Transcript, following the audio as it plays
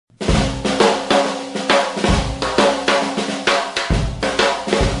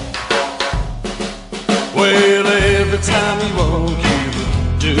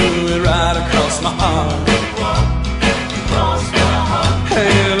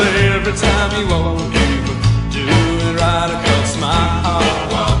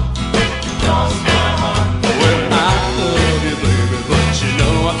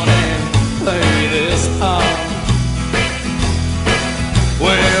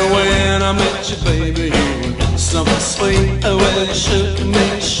you, baby, you were something sweet. Well, you shook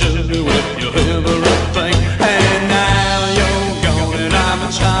me, sugar, with your everything. And now you're gone and I'm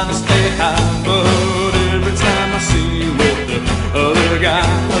trying to stay high, but every time I see you with the other guy,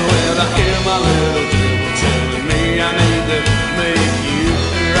 well, I hear my little devil telling me I need to make you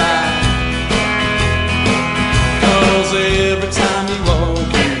right. 'Cause every time you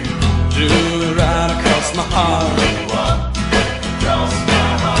walk, you do it right across my heart.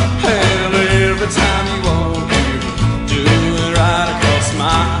 Hell, every time you walk, you do it right across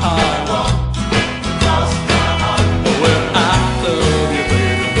my heart. Well, I love you,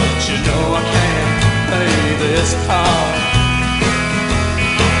 baby, but you know I can't play this part.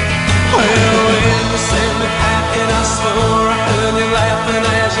 Well, when you sent me packing, I swore I heard you laughing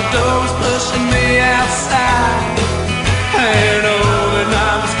as your door was pushing me outside. And oh, the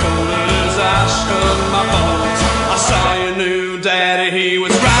night was cold as I shut my bones. I saw your new daddy, he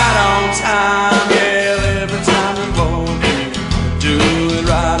was right on time. Yeah, every time you walk, you do it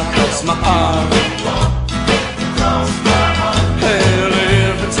right across my heart. Hell,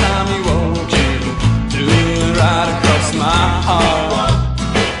 every time you walk, you do it right across my heart.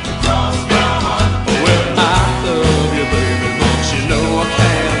 Well, I love you, baby, but you know I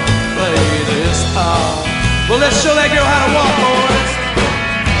can't play this part. Well, let's show that girl how to walk, boys.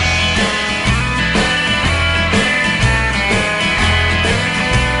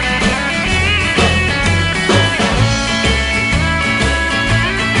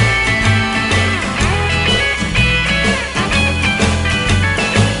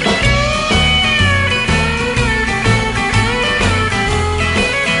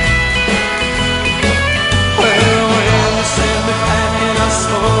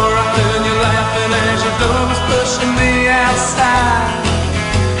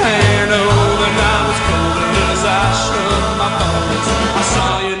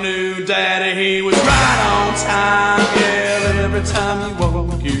 Every time you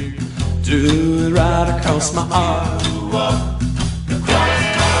walk, you do it right across my heart.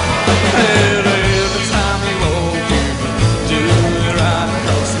 And every time you walk, you do it right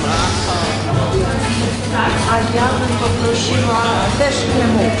across my heart. Tak, a ja bym poprosiła też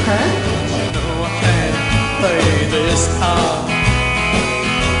kremówkę. You know I can't play this part.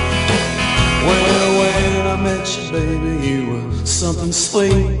 Well, when I met you, baby, you were something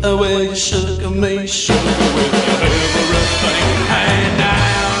sweet. Well, you shook me, shook with your everything. And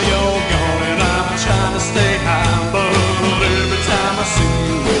now you're gone and I'm trying to stay high, but every time I see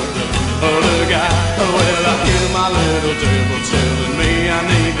you with the other guy, well, I hear my little devil tell